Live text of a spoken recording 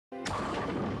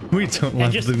We don't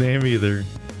love the name either.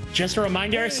 Just a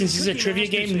reminder, since this is a trivia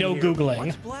game, no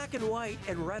Googling. Black and white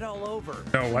and red all over.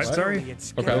 No, what? Sorry?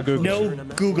 Okay. No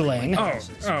Googling.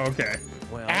 Oh, okay.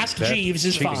 Well, Ask Jeeves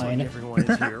is fine.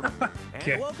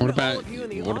 Okay. What about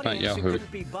Yahoo?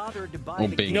 Or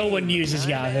Bing? No one uses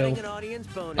Yahoo.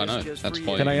 I know, that's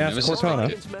why. Can I ask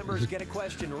Cortana?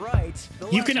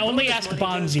 You can only ask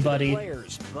Bonzi, buddy.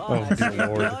 Oh, dear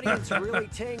Lord.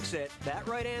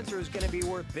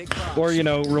 Or, you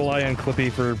know, rely on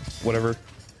Clippy for whatever.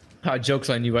 Joke's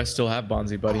on you, I still have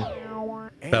Bonzi, buddy.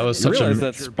 That was such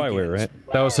that's spyware, right?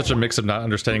 That was such a mix of not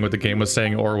understanding what the game was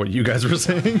saying or what you guys were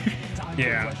saying.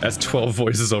 Yeah. As 12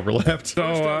 voices overlapped. So,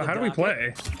 how do we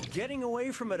play? Getting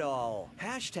away from it all.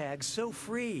 Hashtag so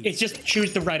free. It's just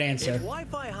choose the right answer. If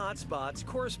Wi-Fi hotspots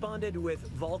corresponded with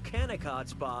volcanic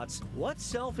hotspots, what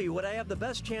selfie would I have the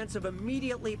best chance of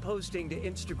immediately posting to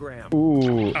Instagram?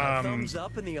 Ooh. A thumbs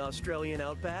up in the Australian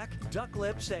outback, duck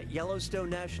lips at Yellowstone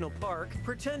National Park,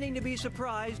 pretending to be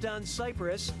surprised on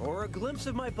Cyprus, or a glimpse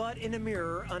of my butt in a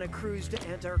mirror on a cruise to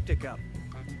Antarctica.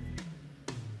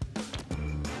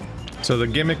 So the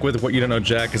gimmick with What You Don't Know,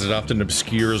 Jack, is it often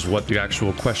obscures what the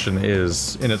actual question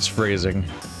is in its phrasing.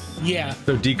 Yeah.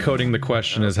 So decoding the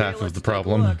question is half of the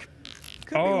problem.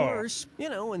 Could be worse, you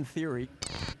know, in theory.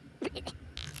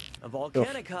 A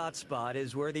volcanic hotspot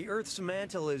is where the Earth's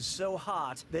mantle is so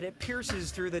hot that it pierces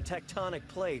through the tectonic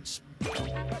plates.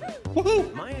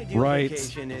 Woohoo! My ideal Right.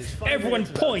 vacation is Everyone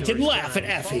point and laugh at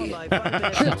Effie.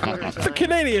 The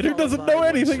Canadian who doesn't know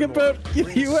anything about the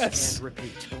U.S.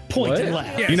 Point and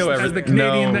laugh. Yes, You know as the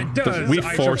Canadian that does, we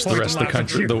I forced shall the point rest of the and laugh at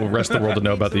country, you. the rest of the world to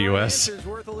know about the U.S.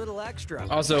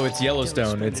 Also, it's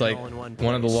Yellowstone. It's like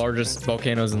one of the largest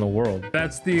volcanoes in the world.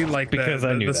 That's the, like, Because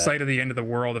I knew the that. site of the end of the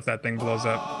world if that thing blows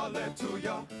up.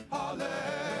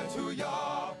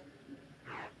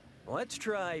 Let's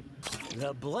try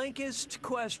the blankest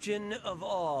question of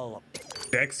all.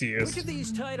 Sexiest. Which of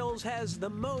these titles has the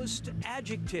most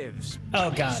adjectives?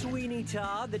 Oh, God. Sweeney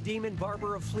Todd, the demon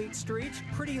barber of Fleet Street,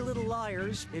 Pretty Little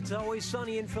Liars, It's Always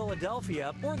Sunny in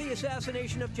Philadelphia, or the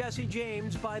assassination of Jesse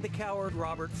James by the coward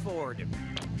Robert Ford?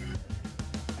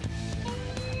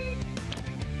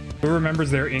 Who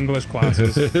remembers their English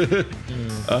classes?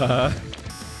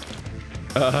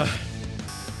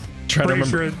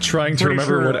 Trying to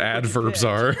remember what adverbs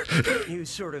are. You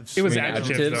sort of It was adjectives?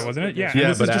 adjectives, though, wasn't it? Yeah. Yeah,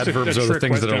 This but is just adverbs a are the trick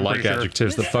things that are question, I'm like pretty sure.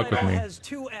 adjectives that fuck with title me. has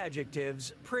two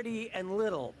adjectives, pretty and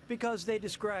little, because they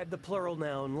describe the plural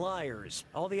noun liars.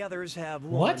 All the others have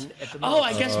one What? at the Oh,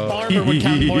 I most. guess barber would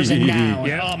count more as a noun.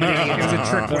 Yeah, Oh, I'm an it was idiot. a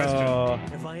trick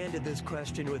question. If I ended this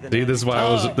question with an See, this is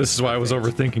why I was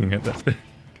overthinking it.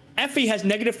 Effie has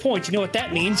negative points. You know what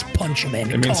that means? Punch him in.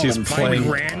 It means Call he's him. playing. My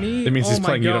granny? It means he's Oh my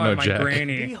playing You Don't God, Know, my Jack.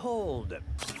 Granny. Behold,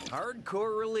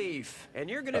 hardcore relief, and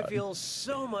you're gonna feel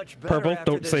so much better Purple, after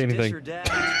don't this say anything. Dis or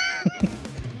Dat.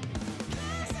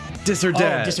 Dis or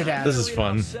dad. dis or dad. This is Read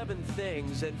fun. off 7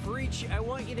 things, and for each, I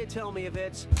want you to tell me if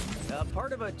it's a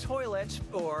part of a toilet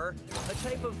or a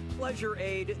type of pleasure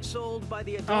aid sold by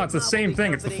the adult Oh, it's the same novelty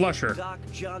thing, it's the company flusher. Doc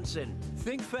Johnson.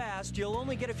 Think fast, you'll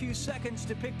only get a few seconds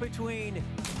to pick between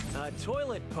a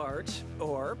toilet part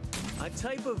or a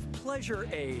type of pleasure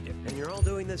aid. And you're all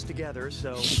doing this together,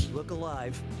 so look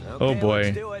alive. Okay, Oh boy.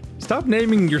 let's do it. Stop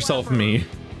naming yourself me.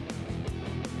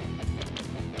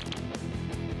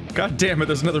 God damn it,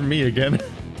 there's another me again.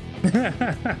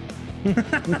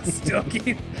 Still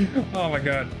keep. Oh my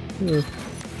God.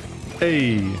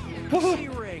 Hey.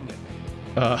 C-ring.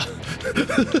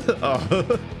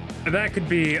 That could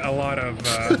be a lot of.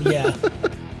 Yeah.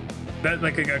 That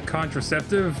like a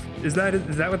contraceptive. Is that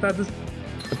what that is?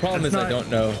 The problem That's is I not-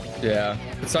 don't know. Yeah.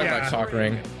 It's talking Yeah. about cock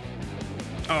ring.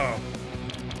 Oh.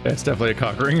 It's definitely a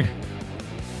cock ring.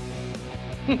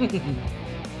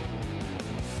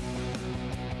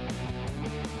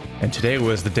 And today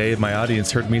was the day my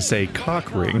audience heard me say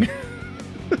cock ring.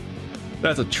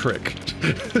 That's a trick.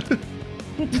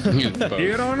 You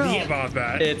don't know about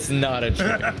that. It's not a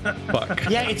trick. Fuck.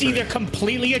 Yeah, it's either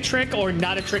completely a trick or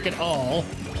not a trick at all.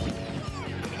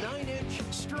 9-inch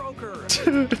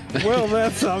stroker. Well,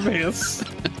 that's obvious.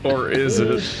 Or is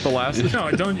it the last? No,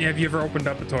 don't. Have you ever opened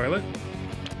up a toilet?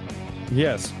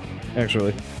 Yes,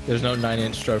 actually. There's no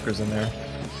 9-inch strokers in there.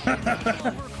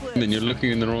 Then you're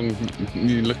looking in the wrong.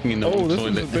 You're looking in the Oh, wrong this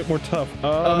toilet. is a bit more tough.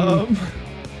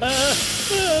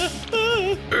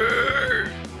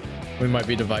 We might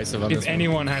be divisive on If this one.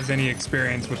 anyone has any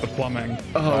experience with the plumbing.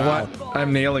 Oh, what?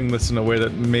 I'm nailing this in a way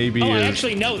that maybe Oh, I is.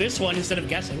 actually know this one instead of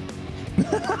guessing.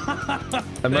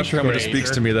 I'm not sure how much it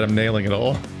speaks to me that I'm nailing it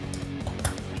all.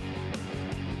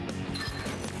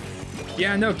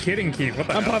 Yeah, no kidding, Keith. What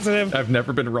the I'm hell? positive. I've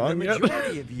never been wrong yet.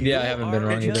 Yeah, I haven't been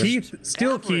wrong either. Keith,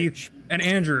 still Keith, and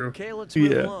Andrew. Okay, let's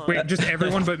move Yeah. along. Wait, just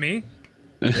everyone but me?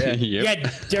 Yep. Yeah,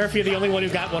 Derek, you're the only one who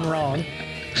got one wrong.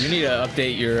 You need to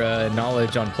update your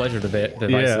knowledge on pleasure devices,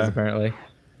 Yeah. apparently.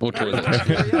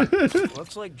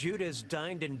 Looks like Judas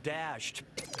dined and dashed.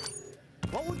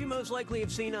 What would you most likely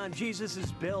have seen on Jesus'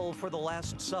 bill for the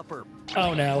Last Supper?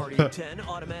 Oh no. Party of 10,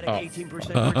 automatic 18%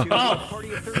 gratuity.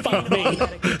 Party of 13, Fuck me.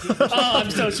 automatic 18%. Oh, I'm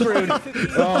so screwed. Party of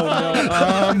 15, automatic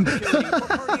gratuity.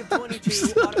 Party of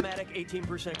 22, automatic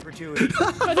 18% gratuity.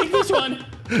 I think this one.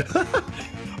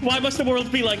 Why must the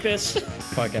world be like this?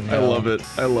 Fucking I love it.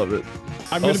 I love it.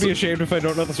 I'm gonna Also- be ashamed if I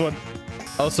don't know this one.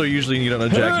 Also, usually you don't know,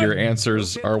 Jack, your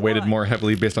answers are weighted more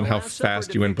heavily based on The how Last Supper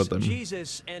fast you input them. depicts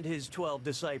Jesus and his 12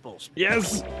 disciples.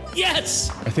 Yes.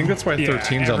 Yes. I think that's why Yeah,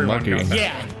 13's everyone unlucky. got that.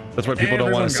 Yeah. That's why people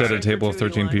don't want to sit at a table of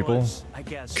 13 people.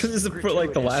 Because it's for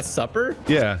like the Last Supper?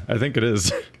 Yeah, I think it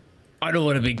is. I don't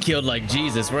want to be killed like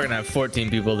Jesus. We're gonna have 14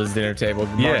 people at this dinner table.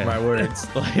 Mark Yeah. my words.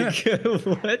 Like,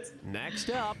 what? Next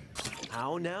up,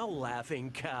 how now,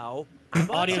 laughing cow?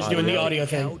 Audio's doing the audio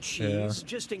Cow thing. cheese,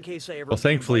 just in case I ever Well,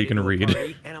 thankfully you can invited to a read.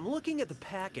 party, and I'm looking at the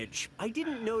package. I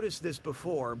didn't notice this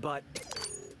before, but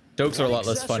Jokes are a lot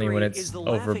less accessory funny when is it's the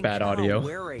over laughing bad cow audio.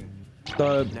 wearing?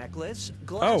 The Necklace,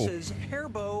 glasses, hair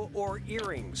bow, or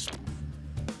earrings?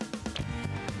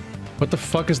 What the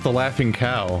fuck is the laughing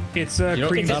cow? It's You don't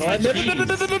cream think cheese. that's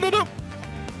like cheese?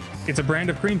 It's a brand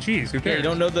of cream cheese. Who Yeah, cares? you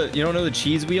don't know the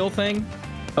cheese wheel thing?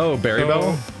 Oh, Berry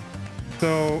Bell?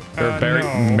 So, Or Berry,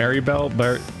 no. Mary Bell?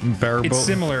 Barrel? It's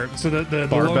similar. So the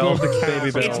Barbell? logo of the cow.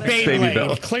 Baby Bell. It's Baby Beyblade.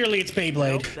 Bell. Clearly, it's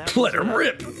Beyblade. That Let was him it.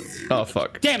 rip! Oh,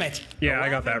 fuck. Damn it. Yeah, I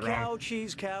got that Laughing wrong. Cow,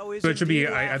 cheese cow is So it should be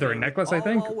indeed either a laughing, necklace, I all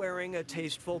think? while wearing a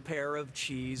tasteful pair of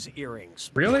cheese earrings.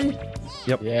 Really?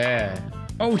 Yeah.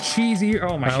 Oh, cheesy.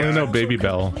 Oh my I only god. know Baby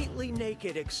Bell. Completely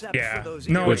naked except Yeah. for those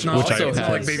No, earrings. it's not. Which I- Also Also it's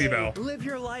like has- Baby Bell. Live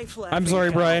your life, I'm laughing sorry,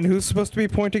 cow. Brian. Who's supposed to be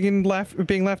pointing and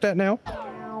being laughed at now?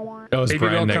 Oh, is Baby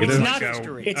Brian Bell comes negative? like It's not-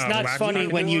 a, it's not wax funny on.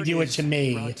 when you do it to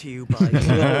me. Brought to you by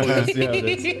Yeah, it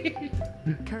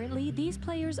is. Currently, these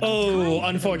players are Oh, tied for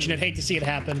unfortunate. the Hate to see it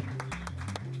happen.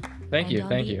 Thank And you, on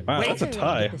thank the you. Wow, Wait. that's a other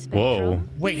tie. end of the spectrum, Whoa.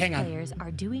 Wait, these hang on. Players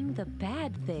are doing the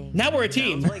bad thing. Now we're a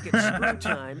team. Sounds like it's screw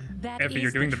time. That Effie, is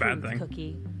you're doing the bad truth, thing.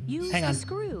 Cookie. Use Hang on. the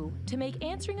screw to make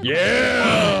answering a Yeah!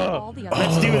 question all the other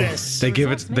Let's do options. this. They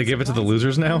give it to the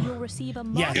losers now? You'll receive a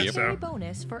Yes. monetary Yep. So.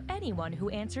 bonus for anyone who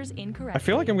answers incorrectly. I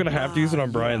feel like I'm gonna have to use it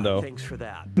on Brian though. Thanks for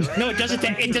that. No, it doesn't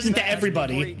to- it doesn't to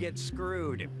everybody. Before you get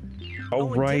screwed. Oh,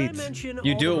 and did I right. mention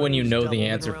You all do the it when you rings know the doubling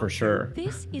answer around for too? sure.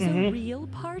 This is Mm-hmm. a real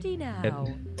party now.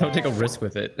 Don't take a risk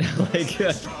with it. Like,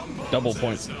 double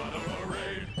points.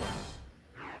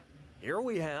 Here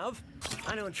we have.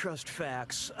 I don't trust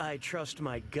facts. I trust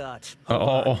my gut.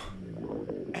 Oh,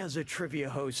 As a trivia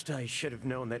host, I should have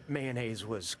known that mayonnaise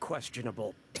was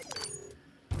questionable.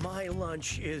 My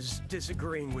lunch is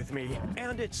disagreeing with me,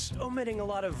 and it's omitting a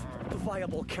lot of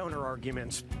viable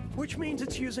counter-arguments, which means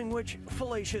it's using which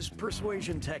fallacious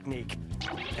persuasion technique?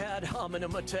 Ad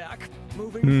hominem attack,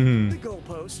 moving the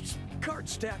goalposts, card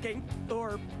stacking,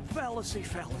 or fallacy.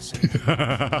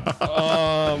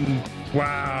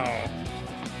 Wow.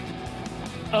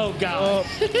 Oh god.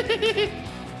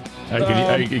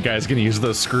 are you guys gonna use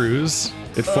those screws?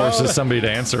 It forces somebody to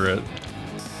answer it.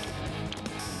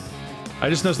 I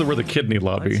just noticed that we're the kidney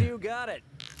Once lobby. you got it.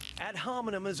 Ad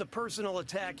hominem is a personal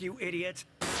attack, you idiot.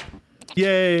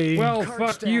 Yay! Well, Card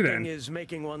fuck you stacking then. is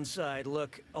making one side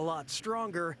look a lot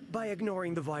stronger by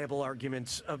ignoring the viable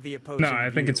arguments of the opposing No,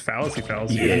 I think view. it's fallacy.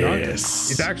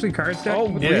 Yes. It's actually card stack. Oh,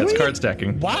 Yeah, it's card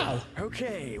stacking. Wow.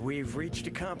 Okay, we've reached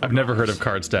a compromise. I've never heard of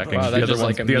card stacking. Wow, the that other just,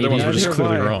 ones, like, the other ones were just immediately-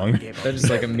 clearly wrong. That just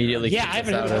like immediately Yeah, kicks I us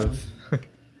haven't out heard of.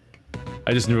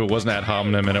 I just knew it wasn't ad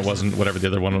hominem and it wasn't whatever the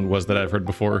other one was that I've heard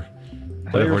before.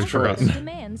 That I've already forgotten.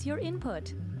 Demands your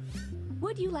input.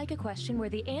 Would you like a question where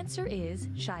the answer is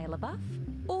Shia LaBeouf?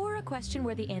 Or a question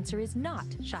where the answer is not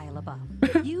Shia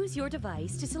LaBeouf? Use your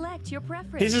device to select your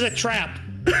preference. This is a trap.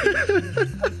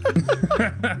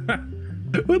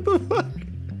 What the fuck?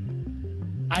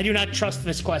 I do not trust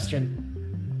this question.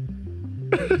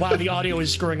 Wow, the audio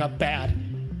is screwing up bad.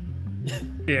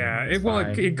 Yeah. It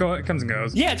comes and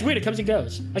goes. Yeah, it's weird. It comes and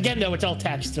goes. Again, though, it's all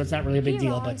text, so it's not really a big Here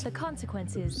deal. are But the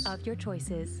consequences of your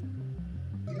choices.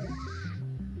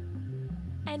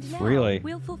 And now Really?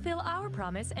 we'll fulfill our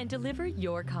promise and deliver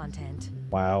your content.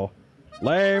 Wow.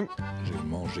 Lame. J'ai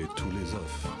mangé tous les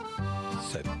œufs.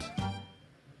 7.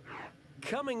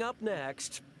 Coming up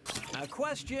next, a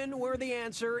question where the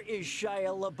answer is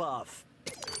Shia LaBeouf.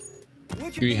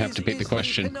 Which of You have these to pick the is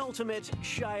question. penultimate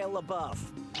Shia LaBeouf?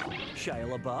 Shia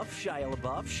LaBeouf, Shia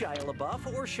LaBeouf, Shia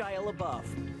LaBeouf, or Shia LaBeouf?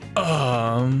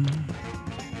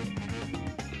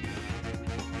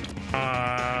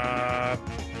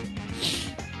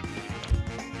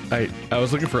 I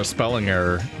was looking for a spelling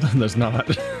error. There's not.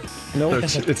 Nope.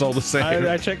 It's all the same.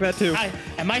 I checked that too.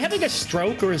 Am I having a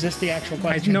stroke or is this the actual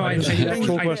question? I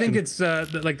question. think it's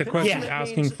like the question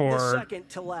asking for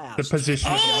the position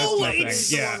of the listener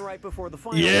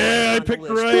thing. Yeah. Yeah, I picked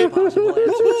right.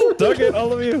 Suck it,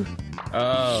 all of you.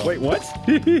 Oh. Wait, what?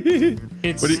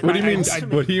 It's, What do you mean?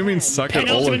 What do you mean? Suck at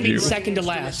all Penultimate of you? means second to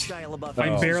last.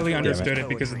 I barely understood it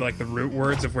because of like the root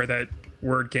words of where that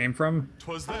word came from.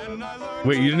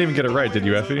 Wait, you didn't even get it right, did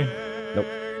you, Effie? Nope.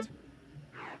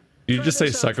 Did you just say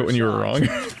suck it when you were wrong?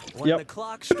 When the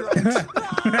clock strikes.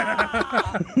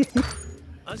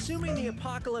 Assuming the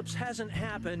apocalypse hasn't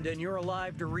happened and you're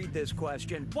alive to read this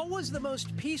question, what was the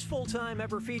most peaceful time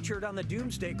ever featured on the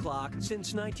Doomsday Clock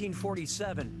since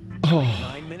 1947?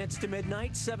 9 minutes to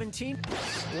midnight, 17.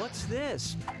 What's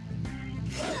this?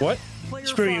 What? Player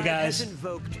Screw you 5 guys. has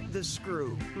invoked the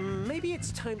screw. Maybe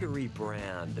it's time to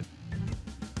rebrand.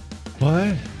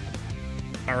 What?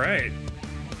 All right.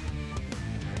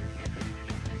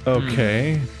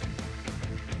 Okay.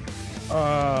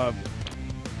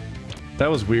 That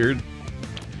was weird.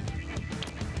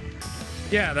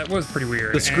 Yeah, that was pretty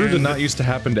weird. The screw did not used to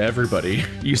happen to everybody.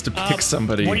 You used to pick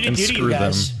somebody what did it and do to you screw them.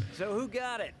 guys? So who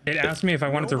got it? It asked me if I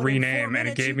wanted to rename, and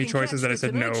it gave me choices that I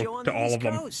said no to all of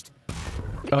them.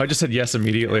 Oh, I just said yes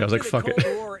immediately. I was like, fuck The it.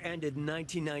 Cold War ended in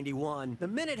 1991. The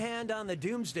minute hand on the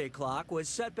Doomsday Clock was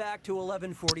set back to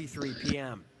 11:43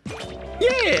 p.m.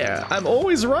 Yeah, I'm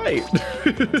always right.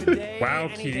 Today, Wow,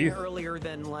 anything Keith. earlier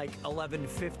than like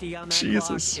 11:50 on that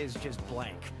Jesus. clock is just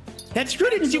blank. That screw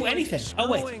didn't do anything. Oh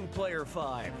wait. Screwing Player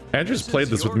 5. Andrew's played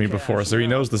this with me before, so he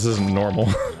knows this isn't normal.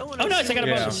 Oh nice, I got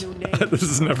a bonus. This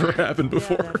has never happened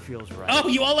before. Yeah, that feels right. Oh,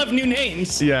 you all have new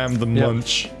names. Yeah, I'm the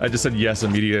munch. I just said yes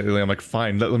immediately. I'm like,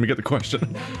 fine, let me get the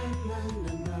question.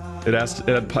 It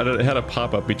had a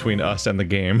pop-up between us and the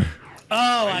game.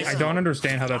 Oh, I don't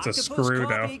understand how that's a Octopus screw,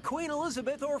 though. Coffee, Queen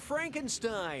Elizabeth or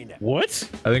Frankenstein? What?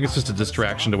 I think it's just a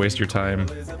distraction to waste your time.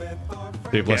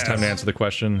 They have less time to answer the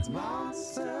question.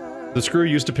 The screw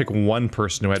used to pick one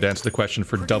person who had to answer the question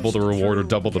for double the reward or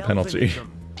double the penalty.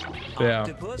 Yeah.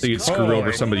 So you'd screw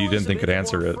over somebody you didn't think could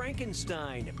answer it.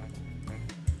 Frankenstein.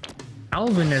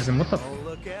 Alvinism, what the f- Oh,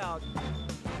 look out.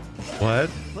 What?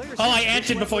 Oh, I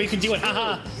answered before you could do it.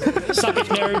 Haha. Suck it,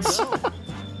 nerds.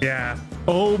 Yeah.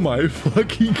 Oh my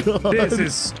fucking god. This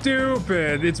is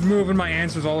stupid. It's moving my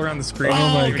answers all around the screen.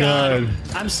 Oh my god.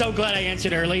 I'm so glad I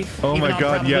answered early. Oh even my though I'm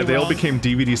god, probably yeah, they all wrong. became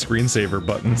DVD screensaver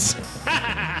buttons.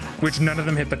 Which none of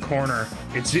them hit the corner.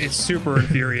 It's super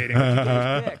infuriating.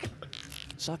 Dick.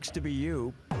 Sucks to be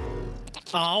you.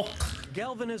 Oh.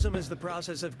 Galvanism is the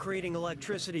process of creating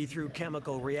electricity through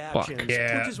chemical reactions,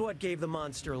 Yeah. which is what gave the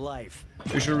monster life.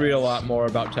 You should read a lot more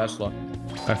about Tesla.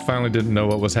 I finally didn't know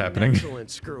what was happening. Excellent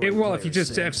screwing, Well, if you Player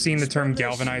just 6. have seen the term Spend this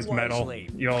galvanized metal, wisely.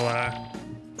 you'll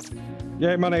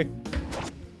Yay, money.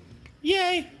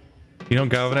 Yay. You don't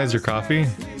galvanize your coffee?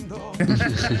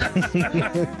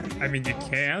 I mean, you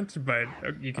can't, but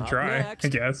you can try, next. I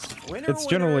guess. Winner, It's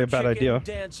generally winner, a bad chicken idea.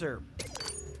 Dancer.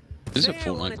 This is a Say I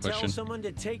want Fortnite to tell question. someone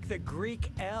to take the Greek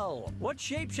L. What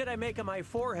shape should I make on my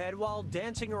forehead while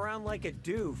dancing around like a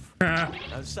doof?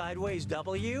 A sideways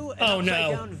W? An Oh, no.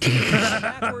 upside down V, a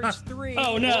backwards 3,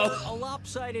 Oh, no. or a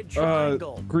lopsided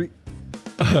triangle? Greek.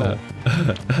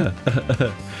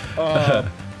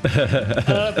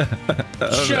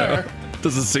 Sure.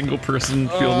 Does a single person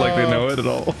feel like they know it at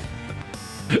all?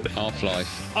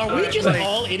 Half-Life. Are we just like-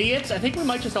 all idiots? I think we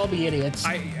might just all be idiots.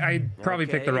 I probably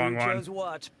picked the Okay, wrong who one. chose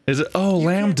what? Is it? Oh, You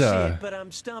can't see lambda. it, but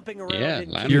I'm stomping around Yeah,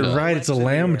 in lambda. You're cute right, it's a legs in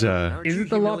the air. lambda. Aren't Is you it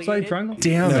the lopsided humiliated? triangle?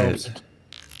 Damn No. it.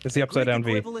 It's the upside down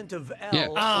Greek V. equivalent of L, Yeah,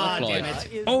 Ah, half-life. damn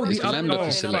it. is Oh, the written lambda in an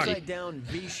facility. upside down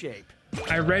V shape.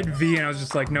 I read V and I was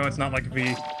just like, no, it's not like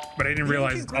V. But I didn't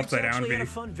realize it's Greeks upside down actually V. had a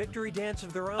fun victory dance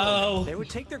of their own. Oh. They would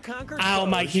take their conquered Ow,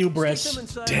 my foes, hubris. stick them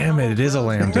inside Damn a it, it is a hollow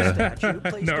lambda. statue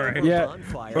placed No, over right. a Yeah.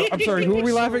 bonfire. Oh, I'm sorry, who are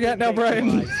we laughing at now,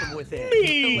 Brian? From within.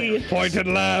 Me. Point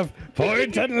and laugh.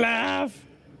 Point and laugh.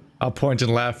 I'll point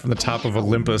and laugh from the top of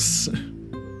Olympus.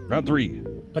 Round 3.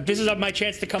 But this is my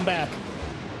chance to come back.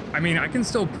 I mean, I can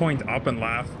still point up and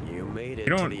laugh. You made it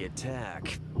You to don't- the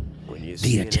attack. When you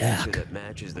see an answer that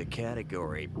matches the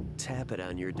category, tap it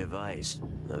on your device.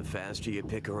 The faster you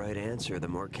pick a right answer, the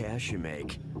more cash you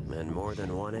make. And more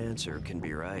than one answer can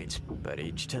be right. But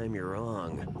each time you're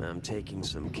wrong, I'm taking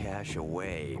some cash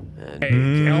away. And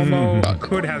hey, Elmo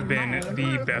could have been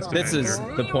the best. This is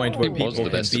the point where people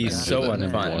can be so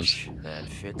unfun.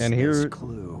 And here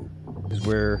is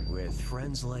where... With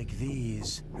friends like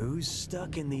these, who's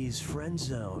stuck in these friend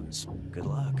zones? Good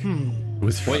luck.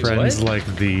 With friends like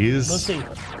these? Let's see.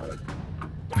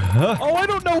 Oh, I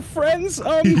don't know, friends.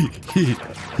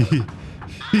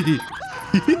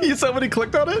 Somebody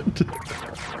clicked on it?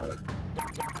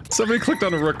 Somebody clicked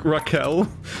on Raquel.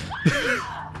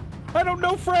 I don't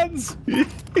know, friends.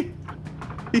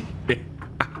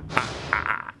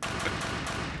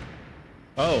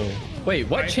 Oh, wait,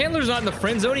 what? Chandler's not in the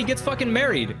friend zone. He gets fucking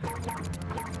married.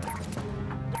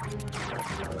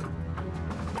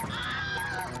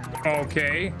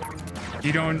 Okay.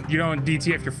 You don't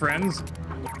DTF your friends?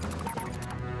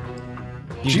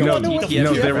 No,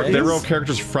 they were all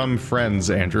characters from Friends,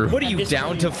 Andrew. What are you,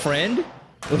 down to friend?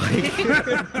 Like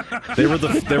they were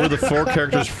the 4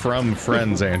 characters from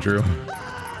Friends, Andrew.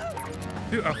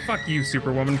 Dude, oh, fuck you,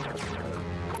 Superwoman.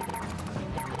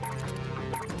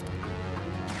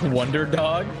 Wonder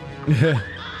Dog?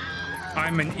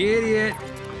 I'm an idiot.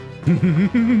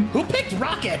 Who picked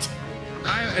Rocket?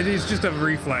 It's just a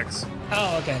reflex.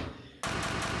 Oh, okay.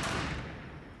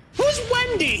 Who's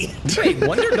Wendy? Wait,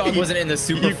 Wonder Dog wasn't in the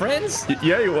Super Friends?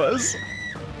 Yeah, he was.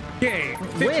 Okay,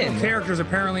 fictional characters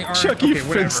apparently aren't. Chucky okay,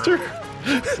 Finster.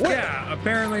 Yeah,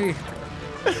 apparently.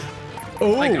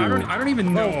 Oh. Like, I don't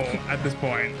even know at this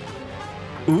point.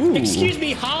 Ooh. Excuse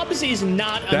me, Hobbs is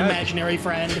not an imaginary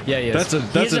friend. Yeah, he is.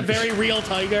 He is a very real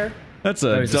tiger. That's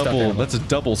a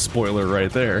double spoiler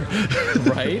right there.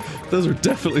 Right? Those are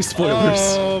definitely spoilers.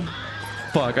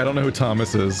 Fuck, I don't know who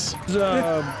Thomas is.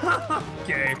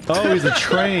 Okay. Oh, he's a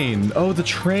train. Oh, the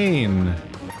train.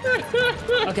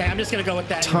 Okay, I'm just gonna go with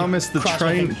that. Thomas the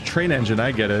train engine,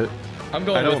 I get it. I'm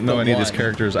going I don't know any of these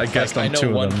characters. I guessed on 2 of them.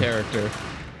 I know one character.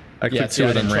 I clicked 2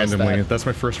 of them randomly. That's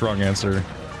my first wrong answer.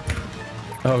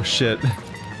 Oh shit.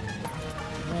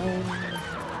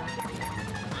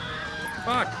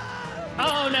 Fuck.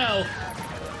 Oh no.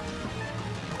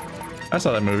 I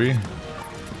saw that movie.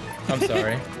 I'm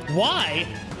sorry. Why?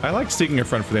 I like Seeking a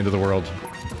Friend for the End of the World.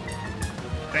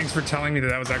 Thanks for telling me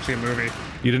that was actually a movie.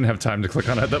 You didn't have time to click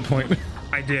on it at that point.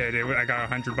 I did. I got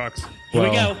 $100. Here we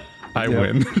go. I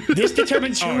win. This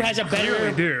determines who has a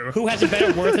better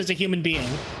worth as a human being.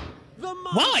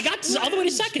 Wow, I got this all the way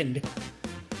to second.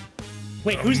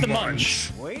 Wait, who's the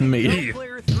munch? Me.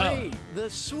 Player 3, the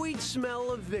sweet smell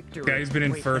of victory. Guy's been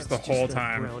in first the whole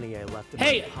time.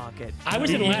 Hey, I was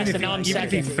in last and now I'm second.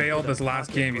 Even if he failed this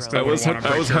last game, he still I was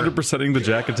 100%ing the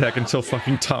Jack Attack until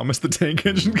fucking Thomas the Tank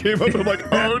Engine came up and I'm like,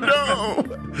 oh no!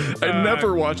 I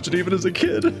never watched it even as a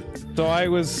kid. So I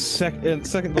was second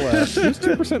to last. Who's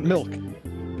 2% milk?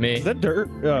 Me. Is that dirt?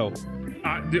 Oh.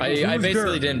 I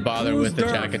basically didn't bother with the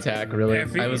Jack Attack, really.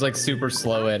 I was like super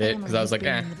slow at it because I was like,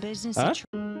 eh. Huh?